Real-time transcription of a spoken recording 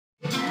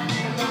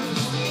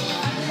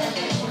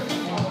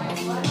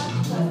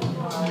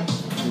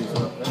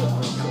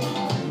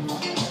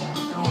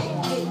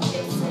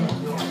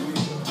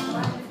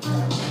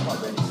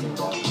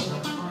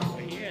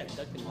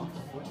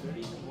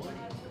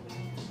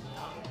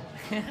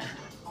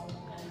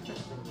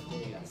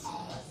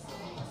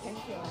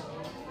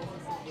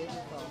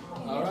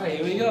All right,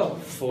 here we go.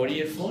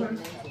 40th floor.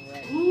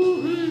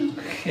 Woohoo!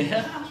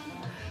 Yeah.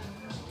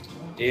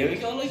 Here we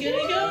go. Look at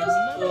it goes.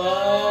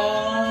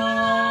 Whoa.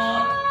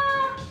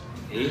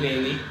 Hey,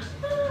 baby.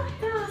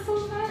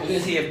 We're gonna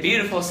see a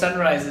beautiful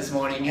sunrise this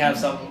morning. Have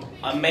some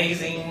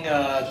amazing,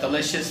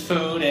 delicious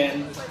food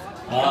and.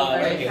 Oh,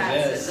 look at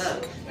this.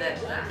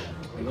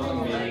 We're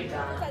going, baby.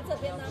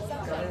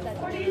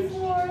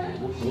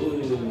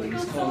 Ooh,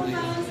 it's cold.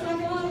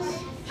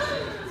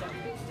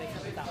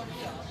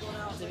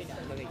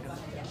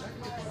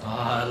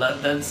 Ah,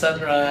 London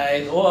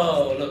sunrise.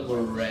 Whoa, look,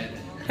 we're red.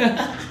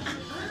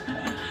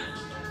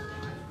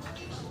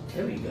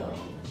 There we go.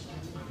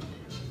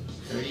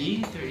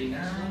 30,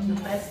 39,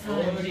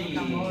 40.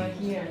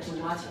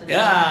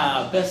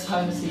 Yeah, best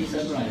time to see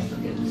sunrise.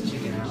 Look at this,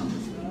 check it out.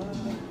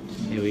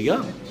 Here we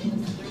go.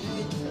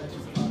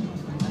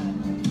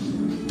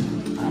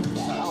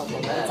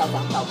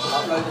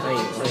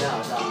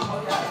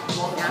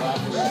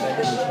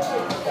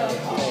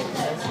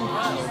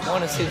 I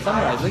want to see the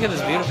sunrise. Look at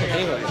this beautiful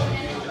table.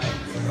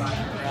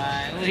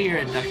 Right, we're here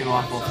at Duck and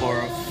Waffle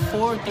for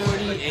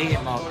 4:30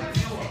 a.m.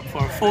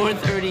 For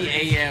 4:30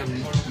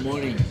 a.m.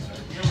 morning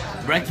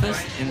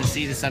breakfast and to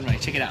see the sunrise.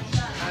 Check it out.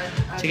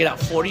 Check it out.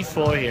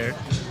 44 here.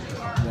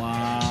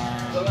 Wow.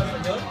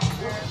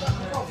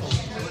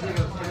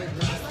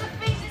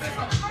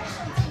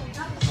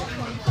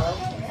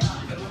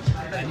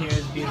 And here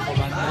is beautiful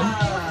London.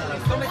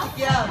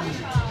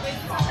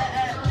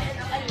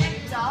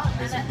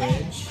 There's a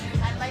bridge.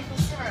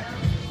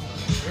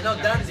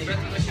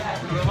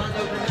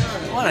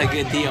 What a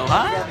good deal,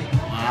 huh?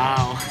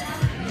 Wow.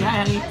 Yeah,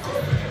 honey.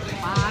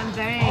 I'm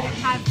very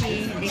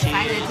happy,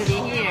 excited to be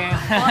here.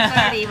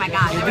 4:30, my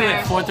God. You do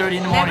it 4:30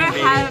 in the morning, never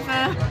baby.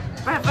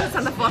 have breakfast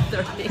on the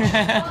 4:30.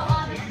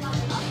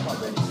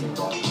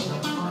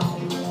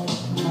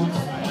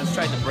 Let's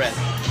try the bread.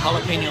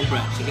 Jalapeno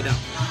bread. Check it out.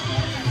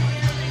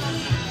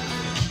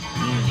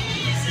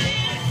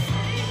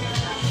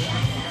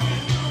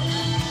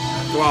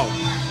 Wow.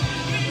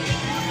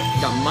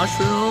 You got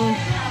mushroom.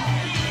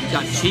 You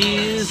got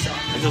cheese.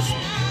 It's just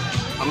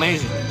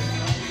amazing.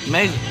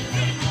 Amazing.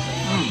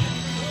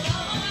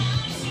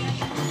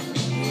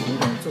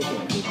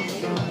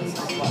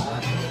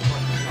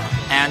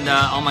 And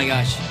oh my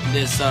gosh,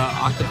 this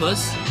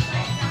octopus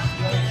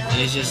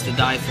is just to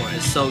die for.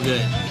 It's so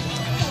good.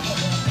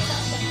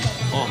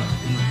 Oh.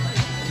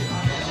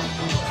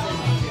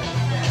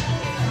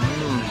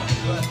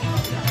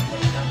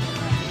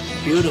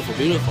 Beautiful,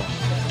 beautiful.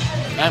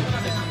 And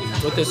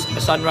with this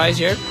sunrise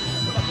here,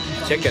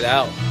 check it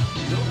out.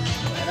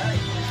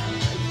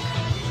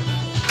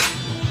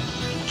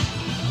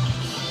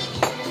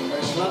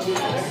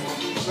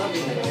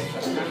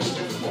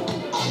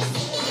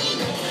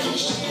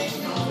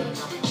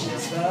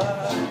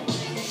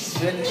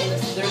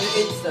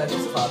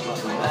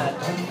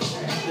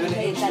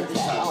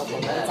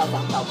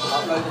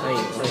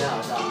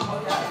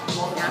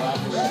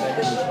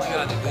 Oh my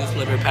god, the goose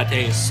liver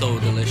pate is so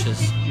delicious.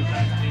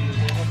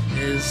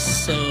 It is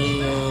so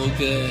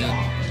good.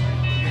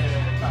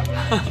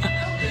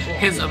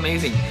 It's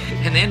amazing.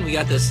 And then we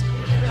got this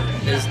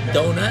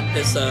donut,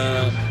 this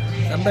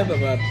some type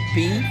of a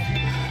beef.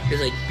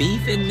 There's like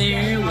beef in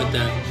there with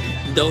the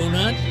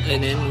donut,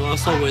 and then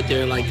also with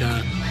their like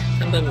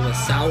some type of a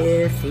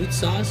sour fruit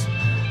sauce,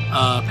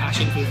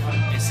 passion fruit.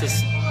 It's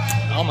just,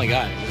 oh my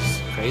god,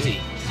 it's crazy.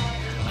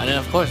 And then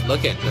of course,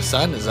 look at the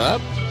sun is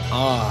up.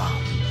 Oh,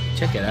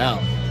 check it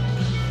out.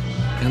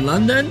 And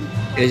London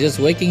is just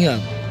waking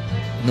up.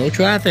 No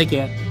traffic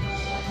yet.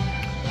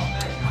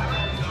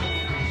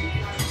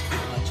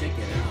 Check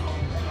it out.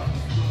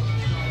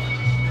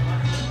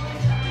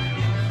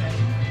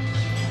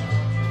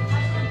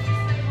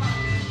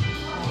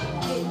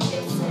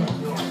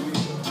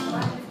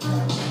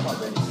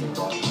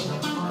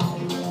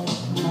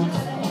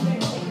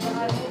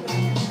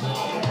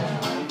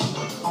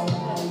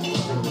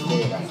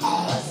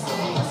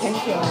 Thank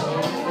you.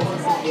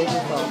 This is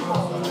beautiful.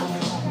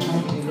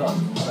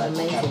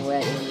 Amazing.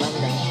 We're in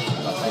London.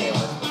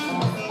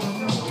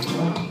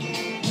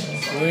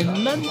 We're in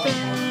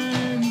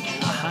London.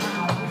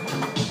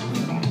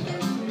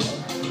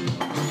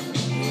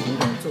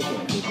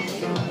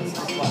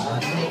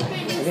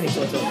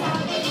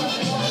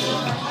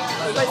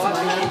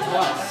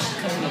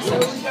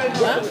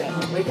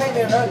 We came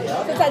here earlier.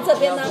 是在这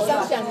边呢，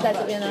方向是在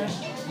这边呢。